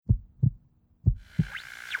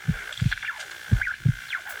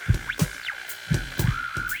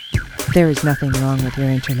There is nothing wrong with your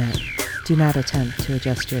internet. Do not attempt to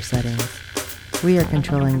adjust your settings. We are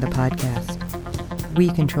controlling the podcast. We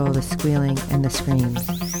control the squealing and the screams.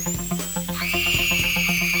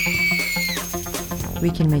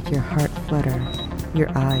 We can make your heart flutter, your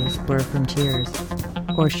eyes blur from tears,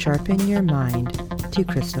 or sharpen your mind to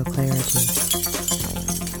crystal clarity.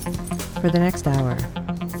 For the next hour,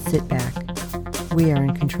 sit back. We are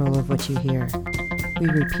in control of what you hear. We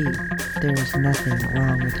repeat, there is nothing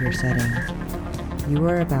wrong with your settings. You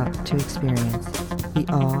are about to experience the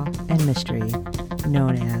awe and mystery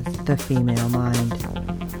known as the female mind.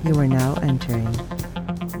 You are now entering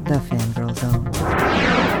the Fangirl Zone.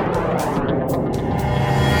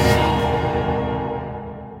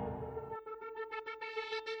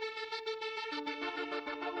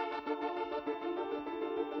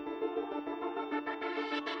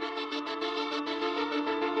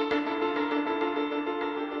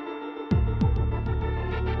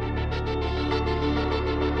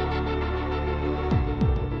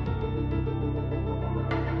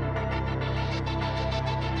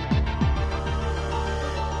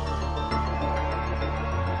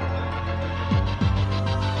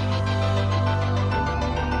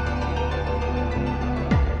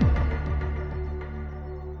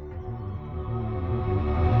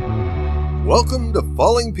 Welcome to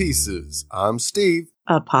Falling Pieces. I'm Steve.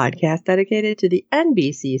 A podcast dedicated to the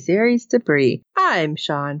NBC series Debris. I'm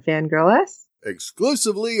Sean Fangirl S.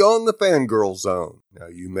 Exclusively on the Fangirl Zone. Now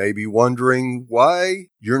you may be wondering why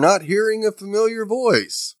you're not hearing a familiar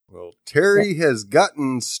voice. Well, Terry has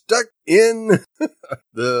gotten stuck in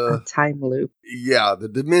the time loop. Yeah, the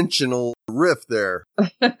dimensional rift there.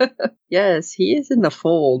 Yes, he is in the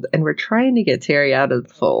fold, and we're trying to get Terry out of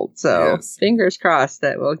the fold. So Fingers crossed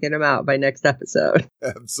that we'll get him out by next episode.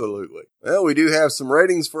 Absolutely. Well, we do have some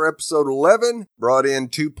ratings for episode 11. Brought in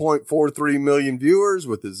 2.43 million viewers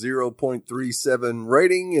with a 0.37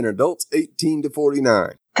 rating in adults 18 to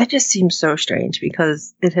 49. That just seems so strange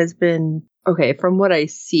because it has been, okay, from what I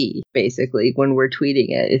see, basically, when we're tweeting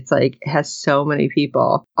it, it's like it has so many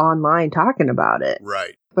people online talking about it.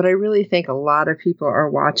 Right. But I really think a lot of people are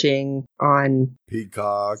watching on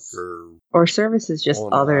Peacock or services just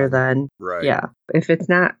online. Other than, right. Yeah. If it's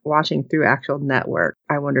not watching through actual network,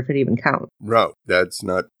 I wonder if it even counts. No, that's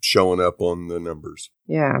not showing up on the numbers.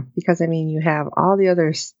 Yeah, because I mean, you have all the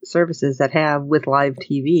other services that have with live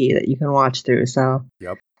TV that you can watch through. So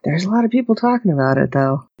yep. There's a lot of people talking about it,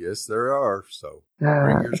 though. Yes, there are. So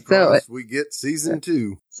fingers crossed we get season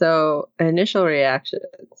 2. So initial reactions.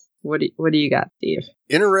 What do you got, Steve?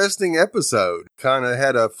 Interesting episode. Kind of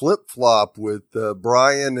had a flip-flop with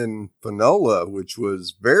Brian and Finola, which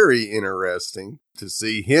was very interesting to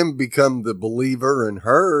see him become the believer and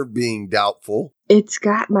her being doubtful. It's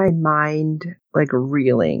got my mind like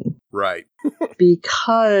reeling. Right.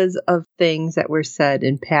 Because of things that were said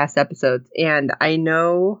in past episodes. And I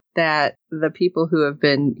know that the people who have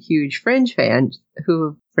been huge Fringe fans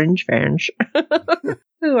who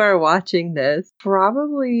are watching this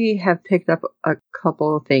probably have picked up a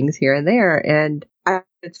couple of things here and there. And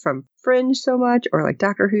it's from Fringe so much or like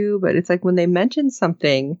Doctor Who, but it's like when they mention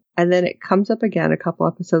something and then it comes up again a couple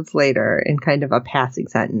episodes later in kind of a passing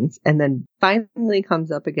sentence and then finally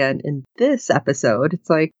comes up again in this episode. It's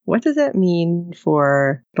like, what does that mean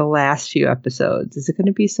for the last few episodes? Is it going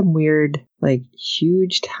to be some weird, like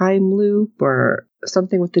huge time loop or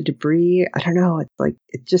something with the debris? I don't know. It's like,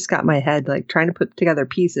 it just got my head like trying to put together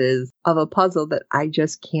pieces of a puzzle that I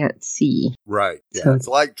just can't see. Right. Yeah. So it's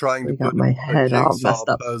like trying to put my head all messed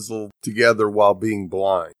up. Puzzle together while being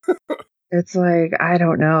blind. It's like, I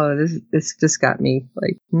don't know. This just got me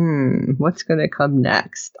like, what's going to come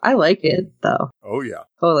next? I like it, though. Oh, yeah.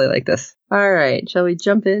 Totally like this. All right. Shall we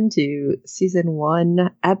jump into season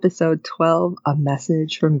 1, episode 12, A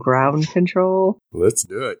Message from Ground Control? Let's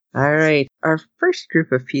do it. All right. Our first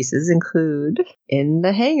group of pieces include in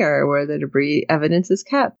the hangar where the debris evidence is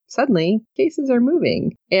kept. Suddenly, cases are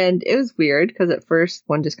moving. And it was weird because at first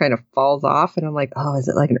one just kind of falls off and I'm like, oh, is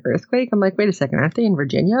it like an earthquake? I'm like, wait a second, aren't they in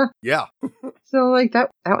Virginia? Yeah. So like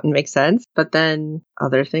that would make sense. But then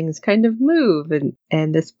other things kind of move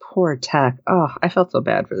and this poor tech. Oh, I felt so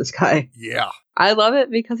bad for this guy. Yeah. I love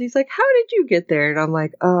it because he's like, how did you get there? And I'm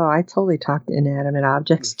like, oh, I totally talk to inanimate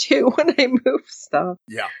objects too when I move stuff.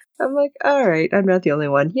 Yeah. I'm like, all right, I'm not the only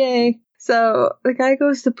one. Yay. So the guy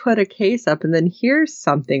goes to put a case up and then hears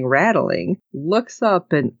something rattling, looks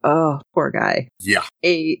up and, oh, poor guy. Yeah.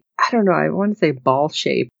 I don't know, I want to say ball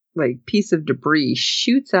shape like piece of debris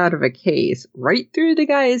shoots out of a case right through the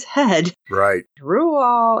guy's head, Right. through a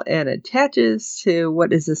wall, and attaches to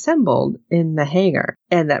what is assembled in the hangar.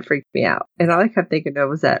 And that freaked me out. And all I kept thinking of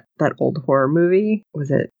was that old horror movie.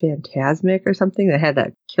 Was it Phantasmic or something that had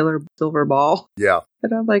that killer silver ball? Yeah.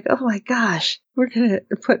 And I'm like, oh my gosh, we're going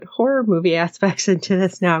to put horror movie aspects into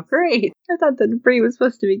this now. Great. I thought the debris was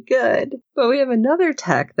supposed to be good. But we have another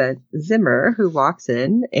tech, that Zimmer, who walks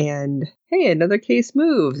in and, hey, another case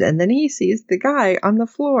moves. And then he sees the guy on the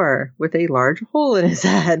floor with a large hole in his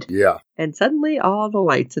head. Yeah. And suddenly all the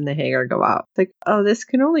lights in the hangar go out. It's like, oh, this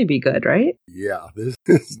can only be good, right? Yeah. This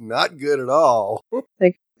is not good at all.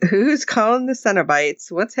 Like, who's calling the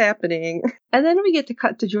Cenobites? What's happening? And then we get to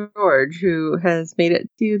cut to George, who has made it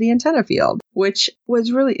to the antenna field, which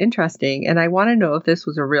was really interesting. And I want to know if this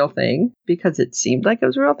was a real thing, because it seemed like it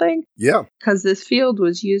was a real thing. Yeah. Because this field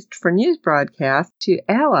was used for news broadcasts to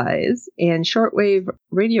allies and shortwave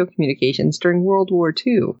radio communications during World War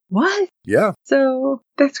II. What? Yeah. So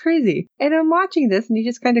that's crazy. And I'm watching this, and he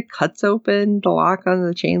just kind of cuts open the lock on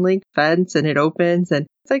the chain link fence, and it opens, and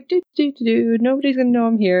it's like, nobody's going to know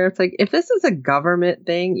I'm here. It's like, if this is a government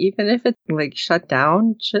thing, even if it's like shut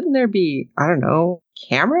down, shouldn't there be, I don't know,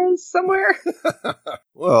 cameras somewhere?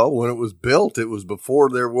 Well, when it was built, it was before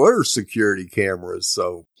there were security cameras.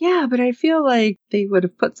 So yeah, but I feel like they would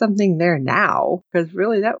have put something there now, because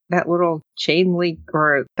really that little chain link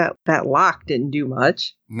or that lock didn't do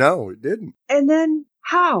much. no, it didn't. And then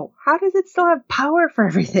how does it still have power for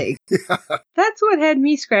everything? Yeah. That's what had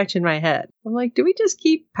me scratching my head. I'm like, do we just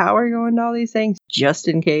keep power going to all these things just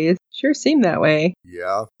in case? Sure seemed that way.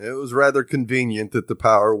 Yeah. It was rather convenient that the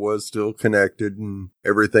power was still connected and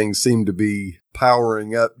everything seemed to be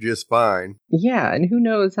powering up just fine. Yeah, and who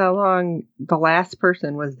knows how long the last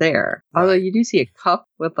person was there. Right. Although you do see a cup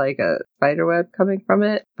with like a spider web coming from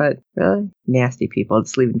it, but really nasty people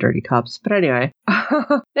just leaving dirty cups. But anyway,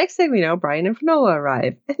 next thing we know, Brian and Finola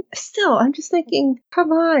arrive. And still, I'm just thinking,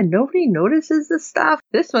 come on, nobody notices this stuff.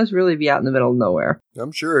 This must really be out in the middle of nowhere.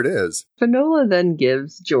 I'm sure it is. Finola then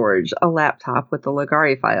gives George a laptop with the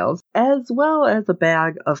Ligari files, as well as a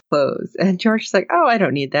bag of clothes. And George's like, oh, I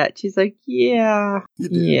don't need that. She's like, yeah.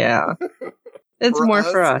 It's For more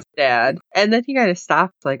us? for us, Dad. And then he kind of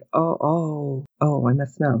stops, like, oh, I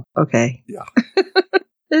must know. Okay. Yeah.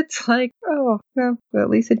 It's like, oh, well, at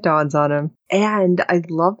least it dawns on him. And I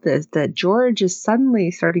love this, that George is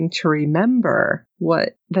suddenly starting to remember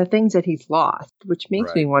what the things that he's lost, which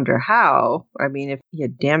makes me wonder how. I mean, if he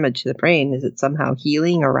had damage to the brain, is it somehow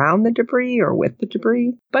healing around the debris or with the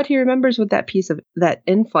debris? But he remembers what that piece of that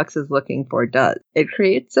Influx is looking for does. It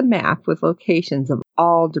creates a map with locations of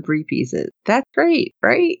all debris pieces. That's great,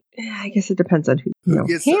 right? I guess it depends on who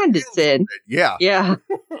gets hand the it's in. Yeah. Yeah.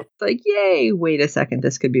 It's like, yay, wait a second,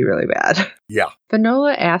 this could be really bad. Yeah.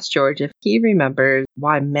 Finola asks George if he remembers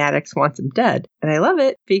why Maddox wants him dead. And I love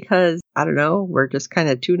it because, I don't know, we're just kind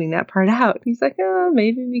of tuning that part out. He's like, oh,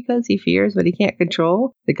 maybe because he fears what he can't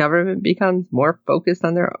control. The government becomes more focused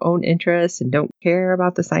on their own interests and don't care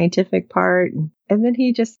about the scientific part. And then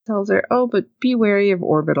he just tells her, oh, but be wary of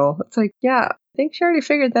Orbital. It's like, yeah, I think she already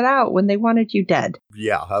figured that out when they wanted you dead.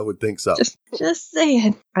 Yeah, I would think so. Just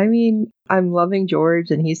saying. I mean, I'm loving George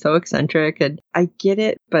and he's so eccentric and I get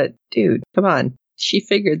it, but dude, come on. She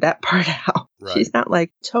figured that part out. Right. She's not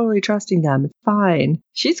like totally trusting them. It's fine.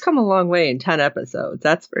 She's come a long way in 10 episodes.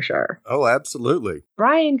 That's for sure. Oh, absolutely.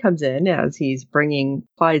 Brian comes in as he's bringing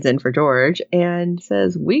supplies in for George and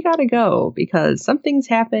says, we got to go because something's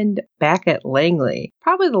happened back at Langley.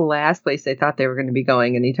 Probably the last place they thought they were going to be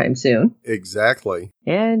going anytime soon. Exactly.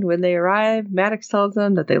 And when they arrive, Maddox tells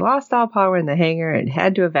them that they lost all power in the hangar and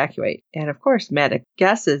had to evacuate. And of course, Maddox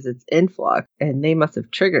guesses it's Influx and they must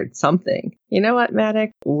have triggered something. You know what,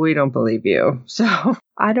 Maddox? We don't believe you. So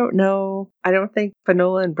I don't know. I don't think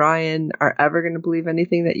Finola and Brian are ever going to believe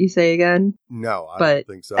anything that you say again. No, I But don't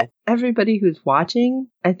think so. Everybody who's watching,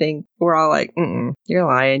 I think we're all like, you're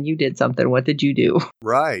lying. You did something. What did you do?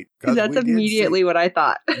 Right. Because that's immediately what I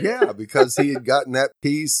thought. Yeah, because he had gotten that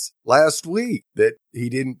piece last week that he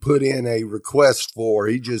didn't put in a request for.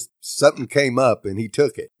 He just, something came up and he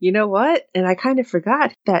took it. You know what? And I kind of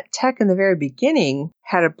forgot that Tech in the very beginning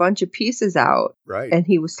had a bunch of pieces out. Right. And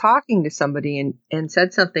he was talking to somebody and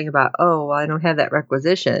said something about, oh, well, I don't have that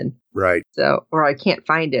requisition. Right. So, or I can't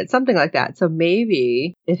find it, something like that. So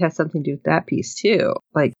maybe it has something to do with that piece too.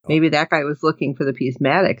 Like maybe that guy was looking for the piece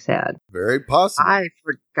Maddox had. Very possible. I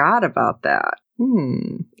forgot about that.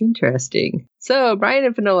 Interesting. So Brian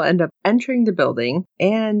and Finola end up entering the building,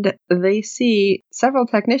 and they see several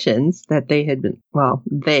technicians that they had been, well,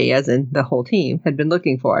 they, as in the whole team, had been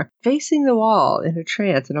looking for, facing the wall in a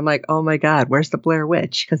trance. And I'm like, oh my God, where's the Blair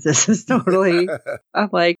Witch? Because this is totally, I'm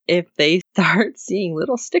like, if they start seeing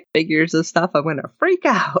little stick figures of stuff, I'm going to freak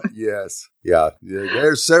out. Yes. Yeah.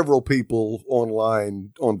 There's several people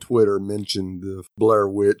online on Twitter mentioned the Blair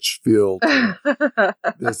Witch field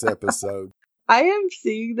this episode. I am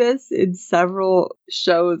seeing this in several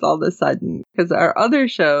shows all of a sudden, because our other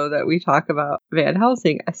show that we talk about, Van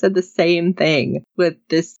Helsing, I said the same thing with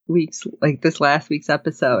this last week's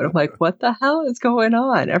episode. I'm like, what the hell is going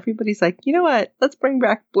on? Everybody's like, you know what? Let's bring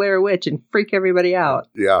back Blair Witch and freak everybody out.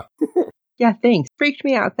 Yeah. Yeah, thanks. Freaked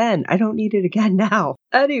me out then. I don't need it again now.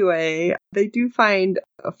 Anyway, they do find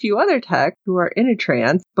a few other techs who are in a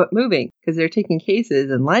trance, but moving, because they're taking cases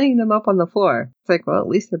and lining them up on the floor. It's like, well, at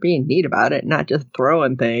least they're being neat about it, not just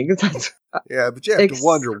throwing things. Yeah, but you have to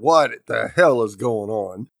wonder what the hell is going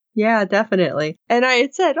on. Yeah, definitely. And I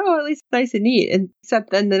had said, oh, at least it's nice and neat. And except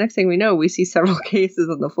then the next thing we know, we see several cases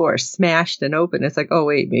on the floor smashed and open. It's like, oh,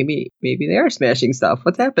 wait, maybe they are smashing stuff.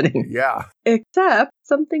 What's happening? Yeah. Except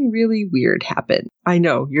something really weird happened. I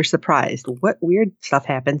know, you're surprised. What weird stuff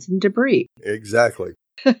happens in debris? Exactly.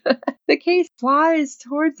 The case flies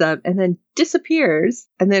towards them and then disappears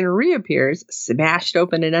and then reappears, smashed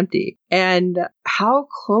open and empty. And how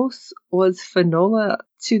close was Finola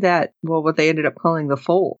to that, well, what they ended up calling the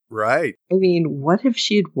fold? Right. I mean, what if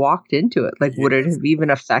she had walked into it? Like, would it have even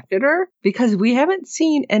affected her? Because we haven't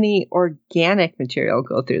seen any organic material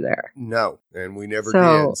go through there. No, and we never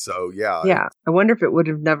did. So, yeah. Yeah. I wonder if it would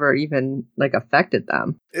have never even, affected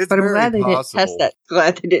them. It's but I'm very glad they possible. didn't test that.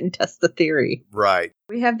 Glad they didn't test the theory. Right.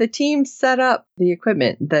 We have the team set up the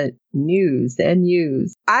equipment, the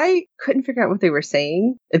NUs. I couldn't figure out what they were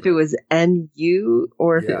saying, if it was NU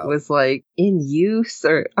or if it was in use,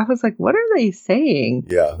 or I was like, what are they saying?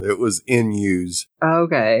 Yeah, it was in use.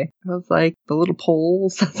 Okay. I was like, the little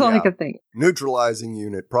poles. That's all I could think. Neutralizing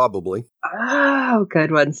unit, probably. Oh,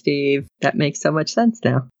 good one, Steve. That makes so much sense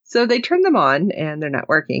now. So they turn them on and they're not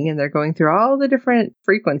working, and they're going through all the different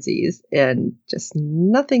frequencies and just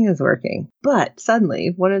nothing is working. But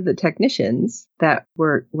suddenly one of the technicians that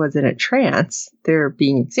was in a trance, they're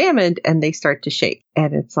being examined and they start to shake.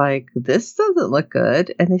 And it's like, this doesn't look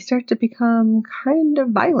good. And they start to become kind of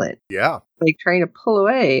violent. Yeah. Like trying to pull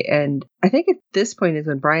away. And I think at this point is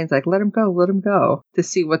when Brian's like, let him go to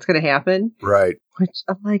see what's going to happen. Right. Which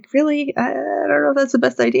I'm like, really? I don't know if that's the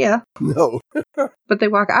best idea. No. But they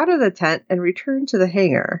walk out of the tent and return to the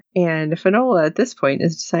hangar. And Finola at this point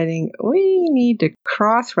is deciding we need to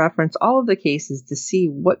cross-reference all of the cases to see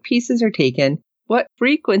what pieces are taken, what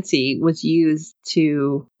frequency was used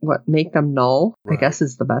to make them null, right. I guess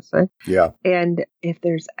is the best way. Yeah. And if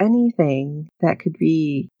there's anything that could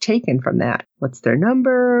be taken from that, what's their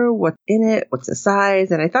number, what's in it, what's the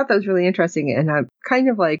size? And I thought that was really interesting. And I'm kind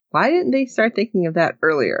of like, why didn't they start thinking of that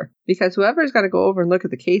earlier? Because whoever's got to go over and look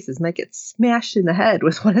at the cases might get smashed in the head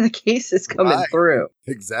with one of the cases coming through.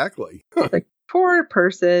 Exactly. Like, poor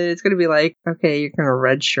person, it's going to be like, okay, you're going to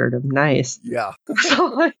red shirt him. Nice. Yeah.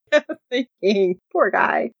 So I'm thinking, poor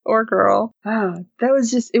guy or girl.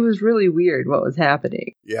 It was really weird what was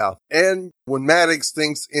happening. Yeah. And when Maddox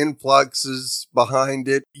thinks Influx is behind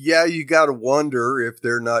it, you got to wonder if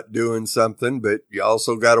they're not doing something, but you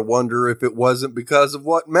also got to wonder if it wasn't because of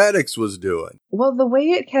what Maddox was doing. Well, the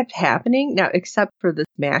way it kept happening, now, except for the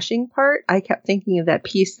smashing part, I kept thinking of that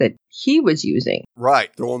piece that he was using. Right.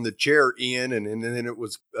 Throwing the chair in and then it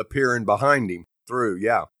was appearing behind him through.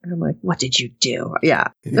 Yeah. And I'm like, what did you do? Yeah.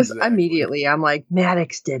 Exactly. Immediately, I'm like,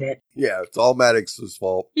 Maddox did it. Yeah. It's all Maddox's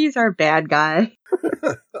fault. He's our bad guy.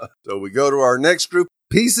 So we go to our next group of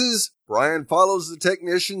pieces. Brian follows the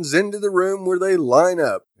technicians into the room where they line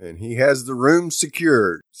up, and he has the room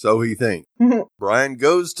secured, so he thinks. Brian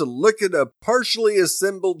goes to look at a partially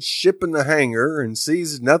assembled ship in the hangar and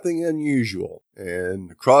sees nothing unusual. And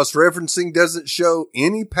the cross-referencing doesn't show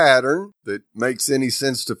any pattern that makes any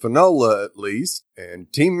sense to Finola, at least.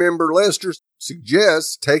 And team member Lester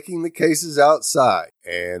suggests taking the cases outside.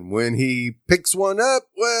 And when he picks one up,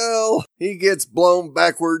 well, he gets blown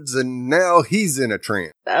backwards and now he's in a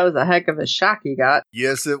trance. That was a heck of a shock he got.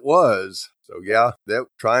 Yes, it was. So that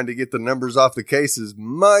trying to get the numbers off the cases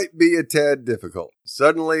might be a tad difficult.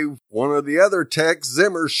 Suddenly, one of the other techs,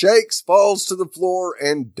 Zimmer, shakes, falls to the floor,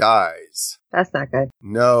 and dies. That's not good.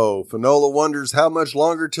 No, Finola wonders how much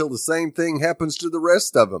longer till the same thing happens to the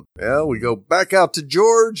rest of them. Well, we go back out to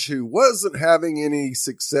George, who wasn't having any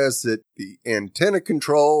success at the antenna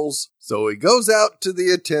controls. So he goes out to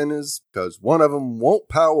the antennas because one of them won't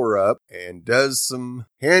power up and does some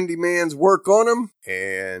handyman's work on them.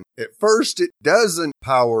 And at first it doesn't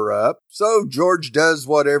power up. So George does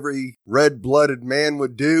what every red-blooded man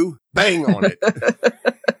would do. Bang on it.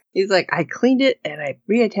 He's like, I cleaned it and I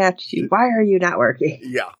reattached you. Why are you not working?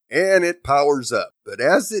 Yeah, and it powers up. But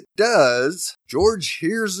as it does, George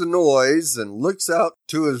hears a noise and looks out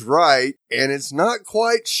to his right, and it's not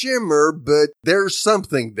quite Shimmer, but there's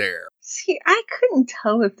something there. See, I couldn't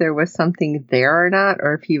tell if there was something there or not,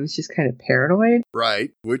 or if he was just kind of paranoid.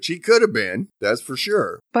 Right, which he could have been, that's for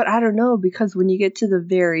sure. But I don't know, because when you get to the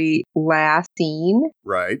very last scene,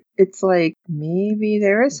 right, it's like, maybe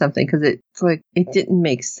there is something, because it's like, it didn't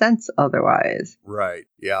make sense otherwise. Right,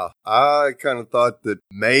 yeah. I kind of thought that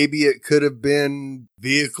maybe it could have been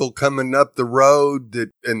vehicle coming up the road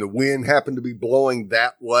and the wind happened to be blowing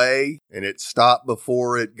that way, and it stopped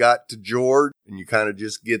before it got to George, and you kind of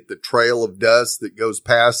just get the trail of dust that goes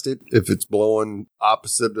past it if it's blowing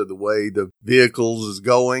opposite of the way the vehicles is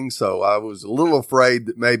going. So I was a little afraid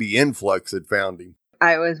that maybe Influx had found him.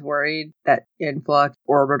 I was worried that Influx,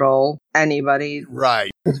 Orbital, anybody. Right.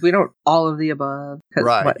 Because we don't, all of the above.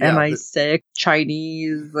 Right. What, yeah, MI6,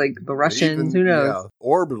 Chinese, like the Russians, who knows? Yeah,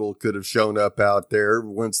 Orbital could have shown up out there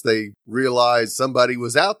once they realized somebody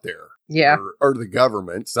was out there. Yeah. Or the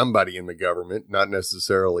government, somebody in the government, not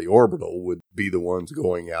necessarily Orbital would be the ones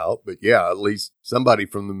going out. But yeah, at least somebody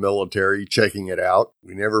from the military checking it out.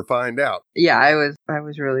 We never find out. Yeah, I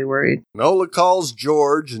was really worried. Nola calls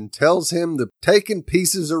George and tells him the taken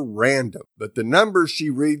pieces are random, but the numbers she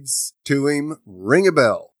reads to him ring a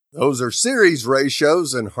bell. Those are series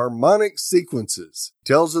ratios and harmonic sequences.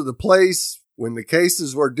 Tells her the place when the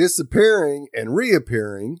cases were disappearing and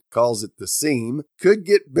reappearing, calls it the seam, could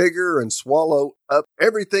get bigger and swallow up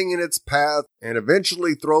everything in its path and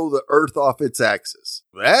eventually throw the Earth off its axis.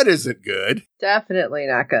 That isn't good. Definitely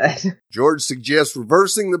not good. George suggests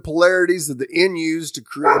reversing the polarities of the NUs to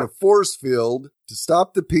create a force field to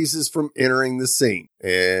stop the pieces from entering the seam.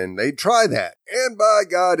 And they try that. And by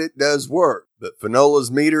God, it does work. But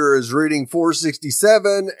Fenola's meter is reading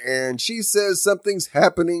 467, and she says something's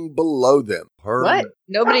happening below them. What?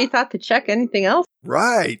 Nobody thought to check anything else?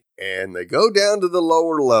 Right. And they go down to the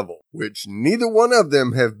lower level, which neither one of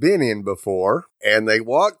them have been in before. And they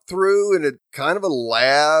walk through in a kind of a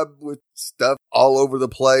lab with stuff all over the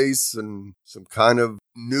place and some kind of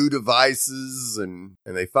new devices. And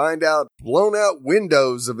they find out blown out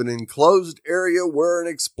windows of an enclosed area where an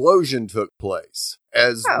explosion took place.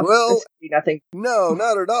 As well, nothing. No,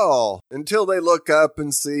 not at all. Until they look up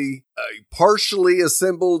and see a partially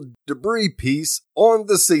assembled debris piece on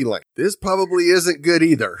the ceiling. This probably isn't good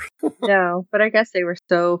either. No, but I guess they were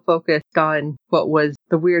so focused on what was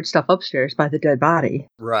the weird stuff upstairs by the dead body.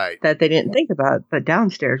 Right. That they didn't think about the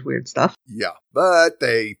downstairs weird stuff. Yeah. But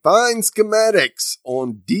they find schematics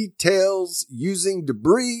on details using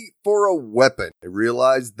debris for a weapon. They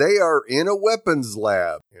realize they are in a weapons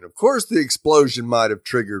lab. And of course the explosion might have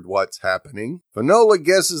triggered what's happening. Fenola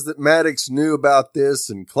guesses that Maddox knew about this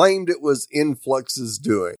and claimed it was Influx's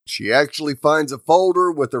doing. She actually finds a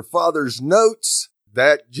folder with her father's notes.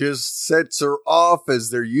 That just sets her off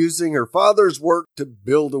as they're using her father's work to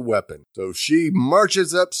build a weapon. So she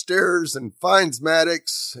marches upstairs and finds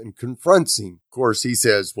Maddox and confronts him. Of course, he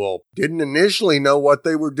says, well, didn't initially know what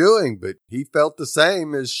they were doing, but he felt the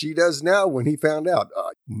same as she does now when he found out.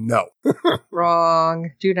 No.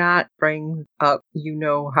 Wrong. Do not bring up, you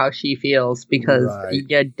know how she feels, because you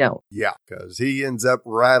don't. Yeah, because he ends up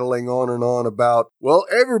rattling on and on about, well,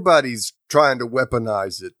 everybody's trying to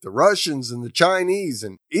weaponize it. The Russians and the Chinese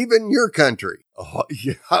and even your country. Oh,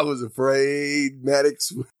 yeah, I was afraid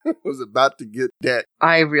Maddox was about to get dead.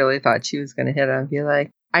 I really thought she was going to hit him and be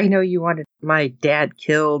like, I know you wanted my dad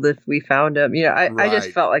killed if we found him. You know, I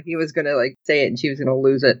just felt like he was going to say it and she was going to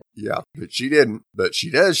lose it. Yeah, but she didn't. But she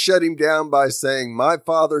does shut him down by saying, my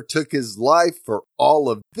father took his life for all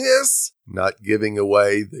of this, not giving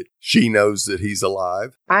away that she knows that he's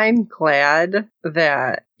alive. I'm glad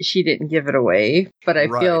that she didn't give it away, but I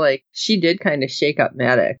feel like she did kind of shake up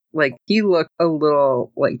Maddox. Like, he looked a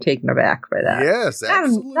little, taken aback by that. Yes,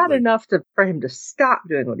 absolutely. Not enough for him to stop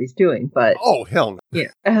doing what he's doing, but... Oh, hell no. Yeah,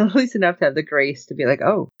 at least enough to have the grace to be like,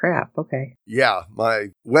 oh, crap, okay. Yeah, my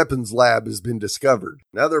weapons lab has been discovered.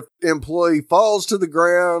 Another employee falls to the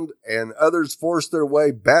ground, and others force their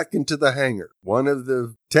way back into the hangar. One of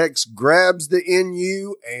the techs grabs the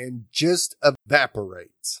NU and just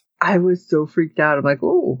evaporates. I was so freaked out. I'm like,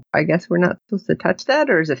 oh, I guess we're not supposed to touch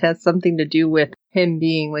that? Or does it have something to do with him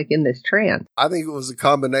being like in this trance? I think it was a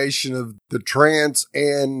combination of the trance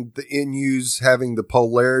and the Inu's having the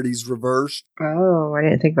polarities reversed. Oh, I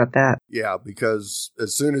didn't think about that. Yeah, because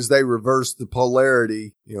as soon as they reverse the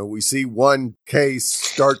polarity, we see one case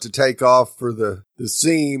start to take off for the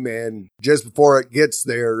seam, and just before it gets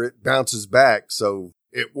there, it bounces back. So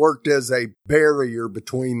it worked as a barrier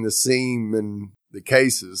between the seam and the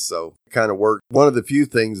cases. So it kind of worked. One of the few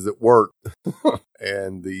things that worked.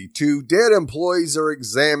 And the 2 dead employees are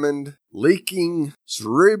examined, leaking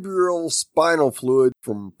cerebral spinal fluid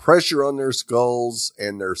from pressure on their skulls,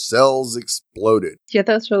 and their cells exploded. Yeah,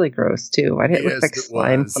 that's really gross too. Why did it look like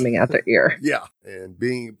slime coming out their ear? Yeah, and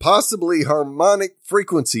being possibly harmonic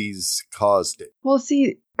frequencies caused it. Well,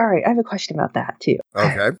 see, all right, I have a question about that too.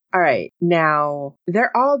 Okay. All right, now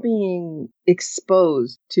they're all being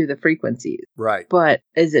exposed to the frequencies. Right. But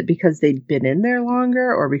is it because they'd been in there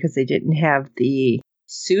longer, or because they didn't have the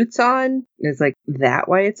suits on? Is like that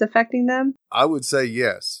why it's affecting them? I would say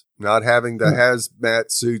yes. Not having the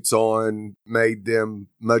hazmat suits on made them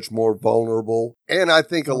much more vulnerable. And I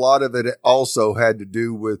think a lot of it also had to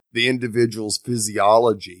do with the individual's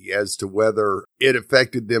physiology as to whether it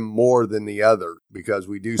affected them more than the other, because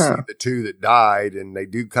we do see the 2 that died, and they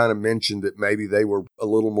do kind of mention that maybe they were a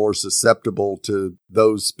little more susceptible to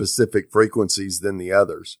those specific frequencies than the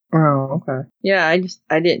others. Oh, okay. Yeah,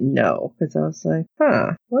 I didn't know, because I was like,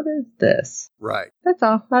 what is this? Right. That's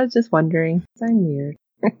all. I was just wondering. I'm weird.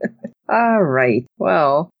 All right.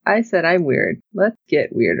 Well, I said I'm weird. Let's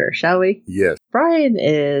get weirder, shall we? Yes. Brian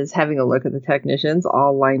is having a look at the technicians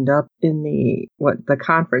all lined up in the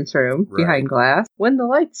conference room behind glass when the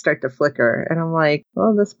lights start to flicker. And I'm like,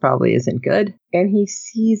 well, this probably isn't good. And he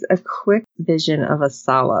sees a quick vision of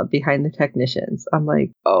Asala behind the technicians. I'm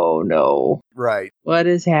like, oh no. Right. What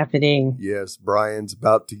is happening? Yes, Brian's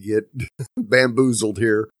about to get bamboozled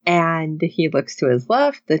here. And he looks to his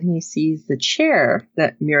left and he sees the chair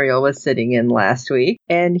that Muriel was sitting in last week.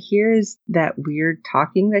 And here's that weird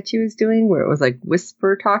talking that she was doing where it was like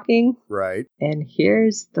whisper talking. Right. And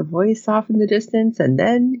here's the voice off in the distance. And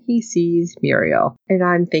then he sees Muriel. And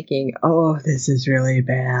I'm thinking, oh, this is really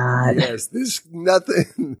bad. Yes,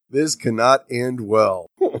 this cannot end well.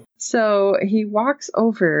 So he walks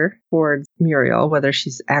over towards Muriel, whether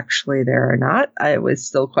she's actually there or not. I was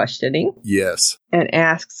still questioning. Yes. And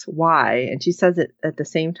asks why. And she says it at the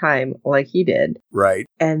same time like he did. Right.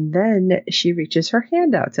 And then she reaches her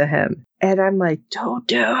hand out to him. And I'm like, don't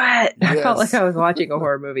do it. Yes. I felt like I was watching a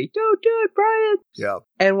horror movie. Don't do it, Brian. Yeah.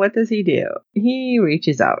 And what does he do? He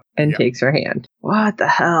reaches out and takes her hand. What the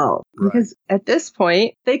hell? Right. Because at this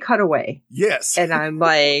point, they cut away. Yes. And I'm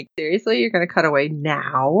like, seriously, you're going to cut away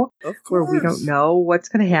now? Of course. Where we don't know what's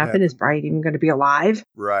going to happen. Is Brian even going to be alive?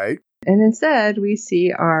 Right. And instead, we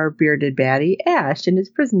see our bearded baddie, Ash, in his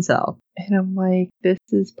prison cell. And I'm like, this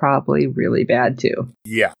is probably really bad, too.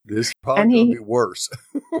 Yeah, this is probably going to be worse.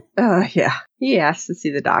 Yeah. He asks to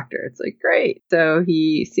see the doctor. It's like, great. So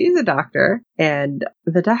he sees a doctor, and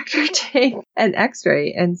the doctor takes an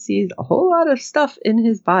x-ray and sees a whole lot of stuff in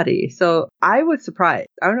his body. So I was surprised.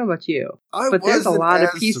 I don't know about you, but there's a lot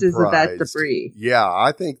of pieces of that debris. Yeah,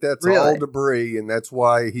 I think that's all debris, and that's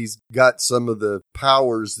why he's got some of the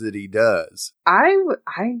powers that he does. I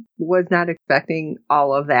was not expecting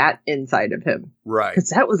all of that inside of him. Right. Because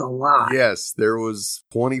that was a lot. Yes, there was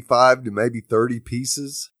 25 to maybe 30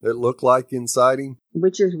 pieces that looked like inside him.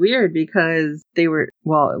 Which is weird because they were,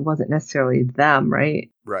 well, it wasn't necessarily them, right?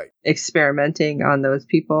 Right. Experimenting on those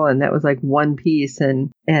people, and that was like one piece,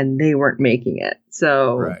 and they weren't making it.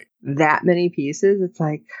 So that many pieces, it's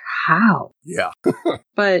like, how? Yeah.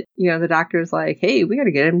 But, the doctor's like, hey, we got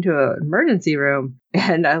to get him to an emergency room.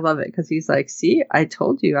 And I love it because he's like, see, I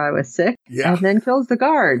told you I was sick. Yeah. And then kills the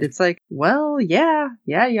guard. It's like, well, yeah,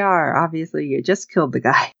 you are. Obviously, you just killed the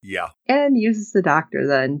guy. Yeah. And uses the doctor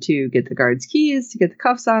then to get the guard's keys, to get the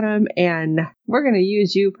cuffs on him. And we're going to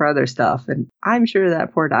use you for other stuff. And I'm sure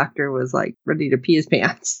that poor doctor was like ready to pee his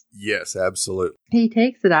pants. Yes, absolutely. He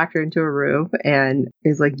takes the doctor into a room and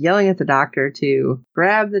is like yelling at the doctor to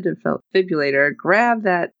grab the defibrillator, grab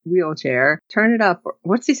that wheelchair, turn it up.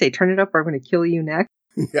 What's he say? Turn it up or I'm going to kill you next.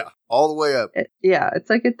 Yeah, all the way up. It's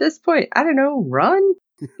like at this point, I don't know, run.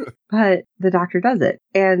 But the doctor does it.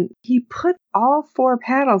 And he put all 4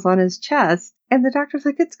 paddles on his chest. And the doctor's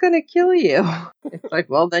like, it's going to kill you. It's like,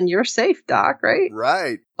 well, then you're safe, doc, right?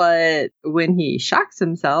 Right. But when he shocks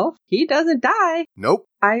himself, he doesn't die. Nope.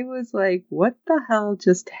 I was like, what the hell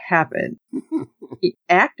just happened? he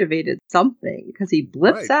activated something because he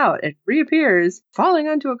blips out and reappears falling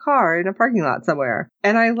onto a car in a parking lot somewhere.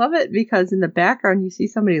 And I love it because in the background you see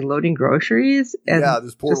somebody loading groceries and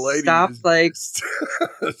this poor lady stops is like just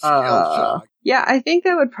shell-shocked. Yeah, I think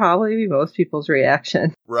that would probably be most people's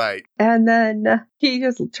reaction. Right. And then he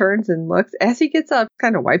just turns and looks as he gets up,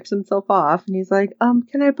 kind of wipes himself off, and he's like,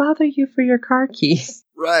 can I bother you for your car keys?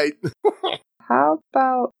 Right. How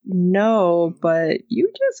about no, but you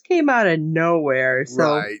just came out of nowhere.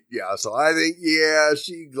 So right. Yeah. So I think,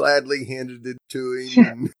 she gladly handed it to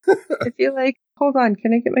him. I feel like, hold on,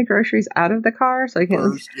 can I get my groceries out of the car so I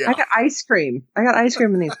can? I got ice cream.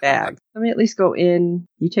 In these bags. Let me at least go in.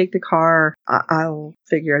 You take the car. I'll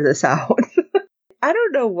figure this out. I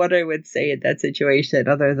don't know what I would say in that situation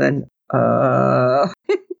other than,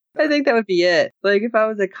 I think that would be it. Like, if I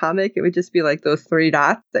was a comic, it would just be like those 3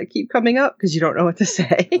 dots that keep coming up because you don't know what to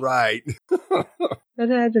say. Right. That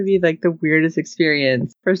had to be like the weirdest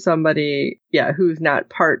experience for somebody, who's not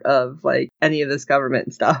part of like any of this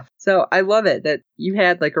government stuff. So I love it that you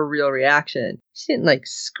had like a real reaction. She didn't like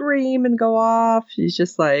scream and go off. She's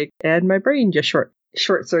just like, and my brain just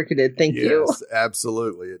short-circuited. Thank you. Yes,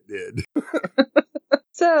 absolutely. It did.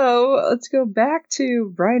 So let's go back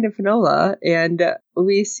to Brian and Finola, and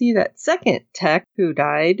we see that second tech who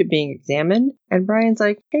died being examined. And Brian's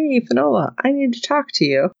like, hey, Finola, I need to talk to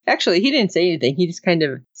you. Actually, he didn't say anything. He just kind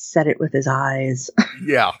of said it with his eyes.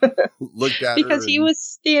 Yeah. Looked at her. Because he was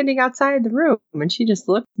standing outside the room, and she just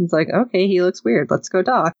looked and was like, okay, he looks weird. Let's go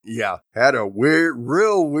talk. Yeah. Had a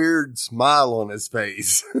real weird smile on his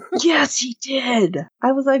face. Yes, he did.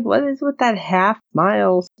 I was like, what is with that half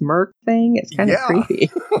smile smirk thing? It's kind of creepy.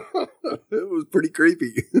 It was pretty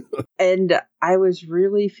creepy. And I was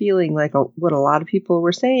really feeling like what a lot of people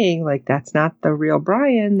were saying, like, that's not the real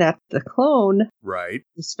Brian, that's the clone. Right.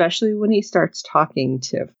 Especially when he starts talking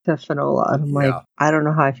to Finola. And I'm like, I don't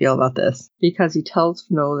know how I feel about this. Because he tells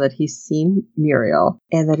Finola that he's seen Muriel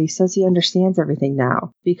and that he says he understands everything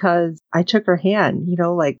now. Because I took her hand,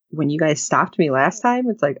 like when you guys stopped me last time,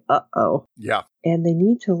 it's like, uh-oh. Yeah. And they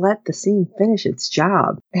need to let the scene finish its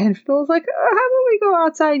job. And Finola's like, how about we go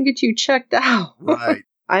outside and get you checked out? Right.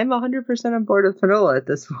 I'm 100% on board with Finola at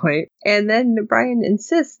this point. And then Brian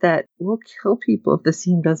insists that we'll kill people if the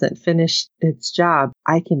scene doesn't finish its job.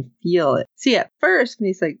 I can feel it. See, at first, when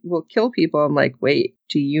he's like, we'll kill people, I'm like, wait,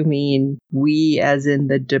 do you mean we as in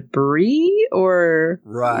the debris or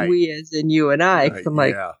we as in you and I? Because I'm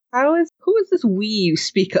like, who is this we you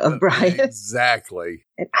speak of, Brian? Exactly.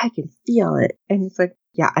 And I can feel it. And it's like,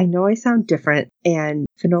 yeah, I know I sound different. And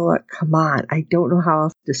Finola, come on. I don't know how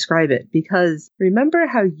else to describe it. Because remember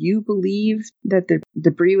how you believed that the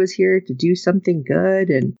debris was here to do something good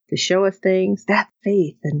and to show us things? That's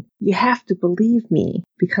faith. And you have to believe me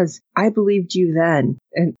because I believed you then.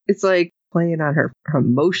 And it's like playing on her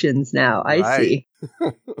emotions now. I see.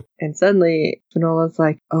 And suddenly Finola's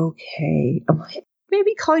like, okay. I'm like,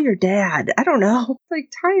 maybe call your dad. I don't know. It's like,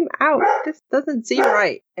 time out. This doesn't seem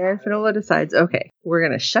right. And Finola decides, okay, we're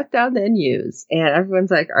going to shut down the NUs. And everyone's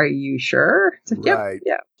like, are you sure? It's like,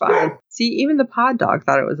 yeah, fine. See, even the pod dog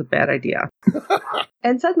thought it was a bad idea.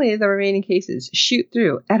 And suddenly the remaining cases shoot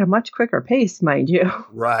through at a much quicker pace, mind you.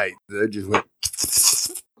 Right. They just went.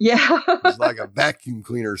 Yeah. It's like a vacuum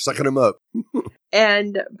cleaner sucking them up.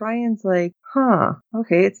 And Brian's like,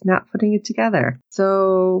 okay, it's not putting it together.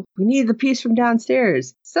 So we need the piece from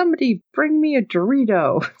downstairs. Somebody bring me a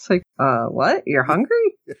Dorito. It's like, what? You're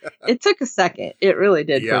hungry? It took a second. It really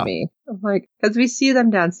did for me. I'm like, because we see them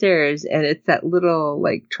downstairs and it's that little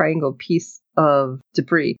like triangle piece of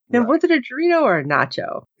debris. Now, was it a Dorito or a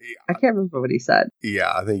nacho? Yeah. I can't remember what he said.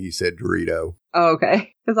 Yeah, I think he said Dorito. Oh,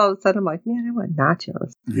 okay. Because all of a sudden I'm like, man, I want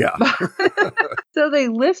nachos. Yeah. So they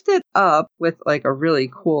lift it up with like a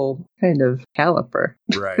really cool kind of caliper.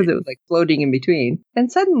 Right. Because it was like floating in between.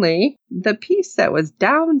 And suddenly the piece that was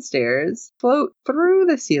downstairs floats through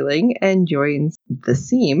the ceiling and joins the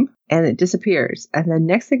seam. And it disappears. And the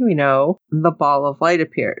next thing we know, the ball of light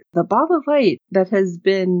appeared. The ball of light that has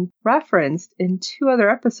been referenced in 2 other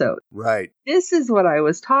episodes. Right. This is what I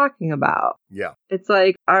was talking about. Yeah. It's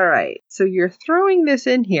like, all right, so you're throwing this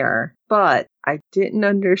in here, but I didn't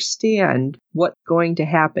understand what's going to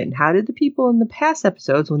happen. How did the people in the past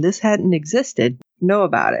episodes, when this hadn't existed, know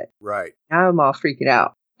about it? Right. Now I'm all freaking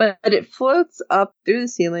out. But it floats up through the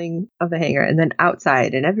ceiling of the hangar and then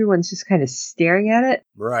outside, and everyone's just kind of staring at it.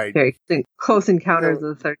 Right. Very close encounters of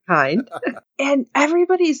the third kind. And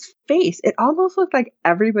everybody's face, it almost looked like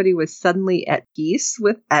everybody was suddenly at peace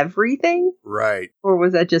with everything. Right. Or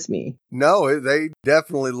was that just me? No, they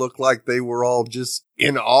definitely looked like they were all just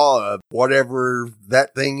in awe of whatever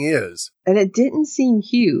that thing is. And it didn't seem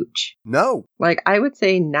huge. No. Like, I would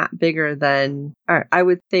say not bigger than, or I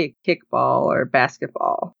would say kickball or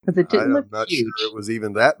basketball. Because it didn't look I'm not huge. sure it was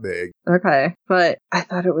even that big. Okay. But I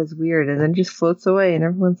thought it was weird. And then it just floats away and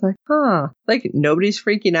everyone's like, huh. Like, nobody's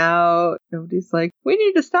freaking out. Nobody's like, we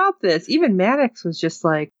need to stop this. Even Maddox was just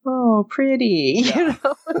like, oh, pretty. Yeah. You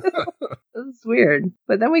know? It was weird.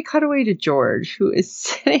 But then we cut away to George, who is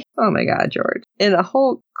sitting, oh my God, George, in a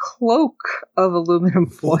whole cloak of aluminum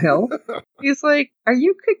foil. He's like, are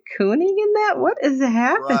you cocooning in that? What is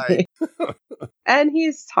happening? Right. And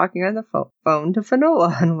he's talking on the phone to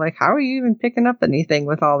Finola. And I'm like, how are you even picking up anything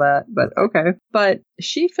with all that? But okay. But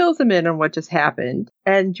she fills him in on what just happened.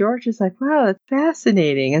 And George is like, wow, that's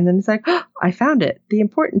fascinating. And then he's like, oh, I found it. The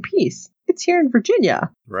important piece. It's here in Virginia.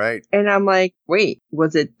 Right. And I'm like, wait,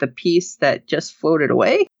 was it the piece that just floated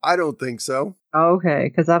away? I don't think so. Okay,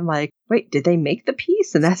 because I'm like, wait, did they make the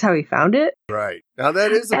piece and that's how he found it? Right. Now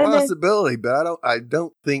that is a And then- possibility, but I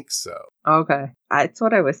don't think so. Okay, that's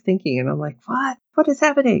what I was thinking, and I'm like, what? What is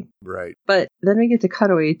happening? Right. But then we get to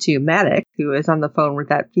cut away to Maddox, who is on the phone with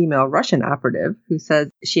that female Russian operative, who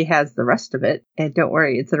says she has the rest of it, and don't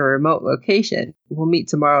worry, it's in a remote location. We'll meet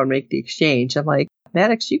tomorrow and make the exchange. I'm like,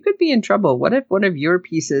 Maddox, you could be in trouble. What if one of your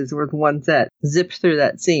pieces were the ones that zipped through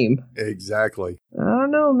that seam? Exactly. I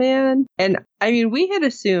don't know, man. And I mean, we had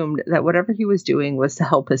assumed that whatever he was doing was to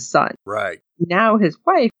help his son. Right. Now his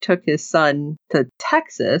wife took his son to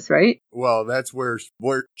Texas, right? Well, that's where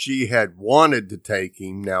she had wanted to take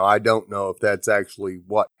him. Now, I don't know if that's actually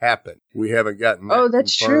what happened. We haven't gotten that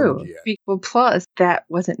That's confirmed true. yet. Well, plus, that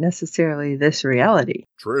wasn't necessarily this reality.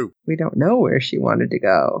 True. We don't know where she wanted to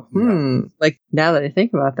go. No. Like, now that I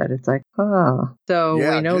think about that, it's like, So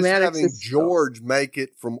Yeah, we know just Maddox having is... George make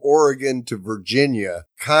it from Oregon to Virginia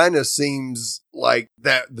kind of seems like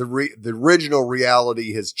that the original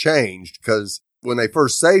reality has changed, because when they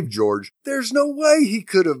first saved George, there's no way he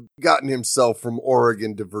could have gotten himself from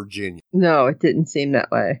Oregon to Virginia. No, it didn't seem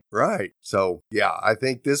that way. Right. So, yeah, I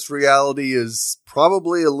think this reality is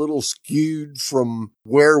probably a little skewed from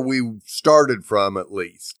where we started from, at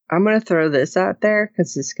least. I'm going to throw this out there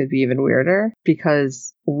because this could be even weirder,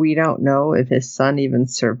 because we don't know if his son even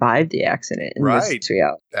survived the accident in this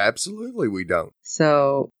reality. Absolutely, we don't.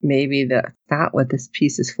 So maybe that's not what this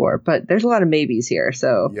piece is for, but there's a lot of maybes here,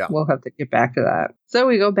 so we'll have to get back to that. So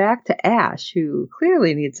we go back to Ash, who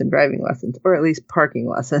clearly needs some driving lessons, or at least parking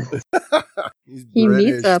lessons. He's He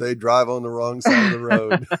British. meets up- They drive on the wrong side of the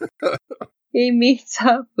road. He meets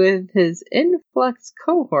up with his influx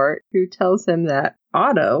cohort, who tells him that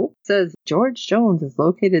Otto says George Jones has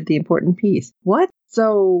located the important piece. What?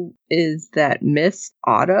 So is that Miss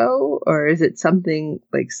Otto, or is it something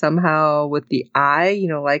like somehow with the eye, you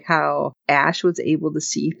know, like how Ash was able to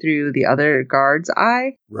see through the other guard's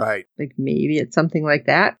eye? Right. Like maybe it's something like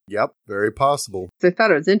that. Yep. Very possible. So I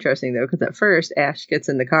thought it was interesting though, because at first Ash gets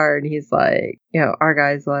in the car and he's like, you know, our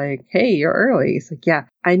guy's like, hey, you're early. He's like, yeah,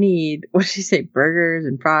 I need, what did he say? Burgers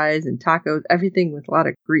and fries and tacos, everything with a lot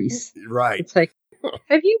of grease. Right. It's like,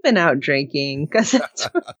 have you been out drinking? Because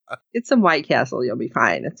it's some White Castle. You'll be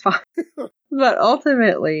fine. It's fine. But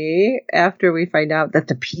ultimately, after we find out that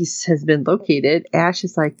the piece has been located, Ash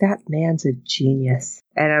is like, that man's a genius.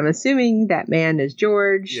 And I'm assuming that man is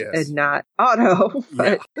George and not Otto.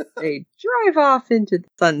 But they drive off into the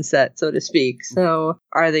sunset, so to speak. So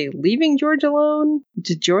are they leaving George alone?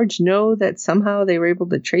 Did George know that somehow they were able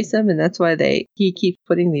to trace him, and that's why he keeps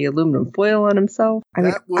putting the aluminum foil on himself? I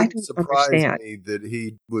Wouldn't don't surprise understand. me that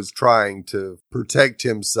he was trying to protect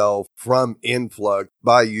himself from influx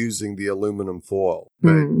by using the aluminum foil.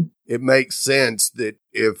 But it makes sense that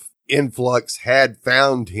if Influx had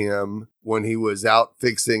found him when he was out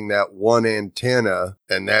fixing that one antenna,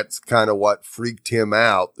 and that's kind of what freaked him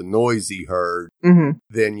out, the noise he heard,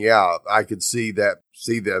 then I could see the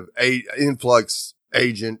Influx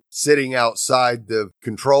agent sitting outside the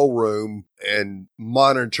control room and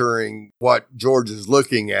monitoring what George is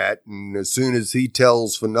looking at. And as soon as he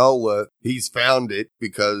tells Finola he's found it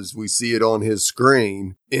because we see it on his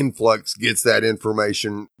screen, Influx gets that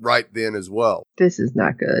information right then as well. This is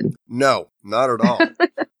not good. No, not at all.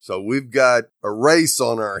 So we've got a race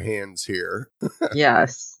on our hands here.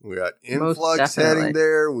 Yes. We got Most Influx definitely. heading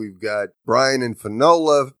there. We've got Brian and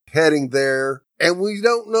Finola heading there. And we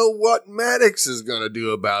don't know what Maddox is going to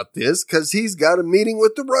do about this because he's got a meeting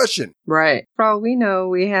with the Russian. Right. For all we know,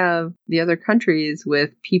 we have the other countries with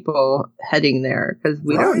people heading there because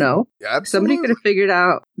we don't know. Absolutely. Somebody could have figured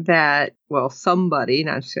out that, well, somebody,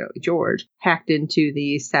 not necessarily George, hacked into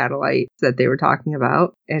the satellites that they were talking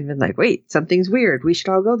about and been like, wait, something's weird. We should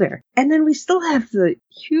all go there. And then we still have the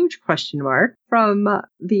huge question mark from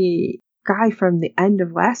the guy from the end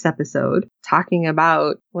of last episode talking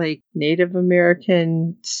about like Native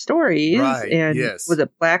American stories. Right, and yes. Was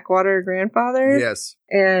it Blackwater grandfather? Yes.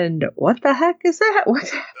 And what the heck is that?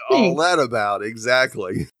 What's happening? All that about,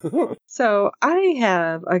 exactly. So I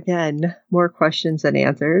have, again, more questions than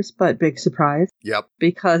answers, but big surprise. Yep.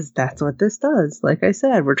 Because that's what this does. Like I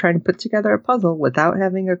said, we're trying to put together a puzzle without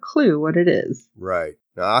having a clue what it is. Right.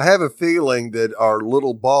 Now, I have a feeling that our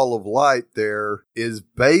little ball of light there is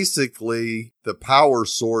basically the power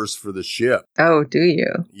source for the ship. Oh, do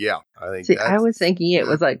you? Yeah, I think. See, I was thinking it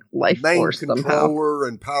was like life main force somehow. controller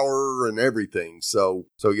and power and everything. So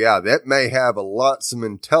yeah, that may have some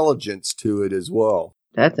intelligence to it as well.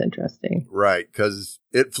 That's interesting. Right, because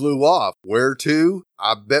it flew off. Where to?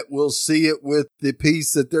 I bet we'll see it with the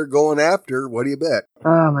piece that they're going after. What do you bet?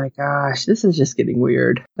 Oh my gosh, this is just getting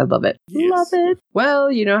weird. I love it. Yes. Love it.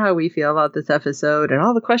 Well, you know how we feel about this episode and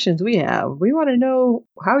all the questions we have. We want to know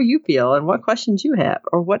how you feel and what questions you have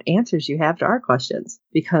or what answers you have to our questions.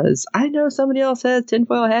 Because I know somebody else has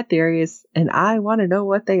tinfoil hat theories and I want to know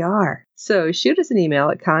what they are. So shoot us an email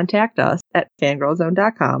at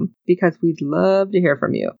contactus@fangirlzone.com because we'd love to hear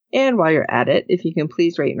from you. And while you're at it, if you can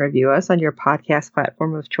please rate and review us on your podcast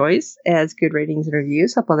platform of choice, as good ratings and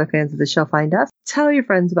reviews help other fans of the show find us. Tell your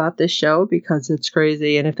friends about this show because it's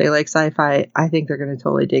crazy. And if they like sci-fi, I think they're going to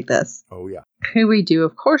totally dig this. Oh, yeah. We do,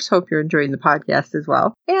 of course, hope you're enjoying the podcast as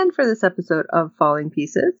well. And for this episode of Falling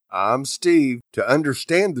Pieces, I'm Steve. To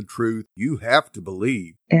understand the truth, you have to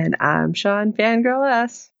believe. And I'm Sean Fangirl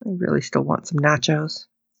S. I really still want some nachos.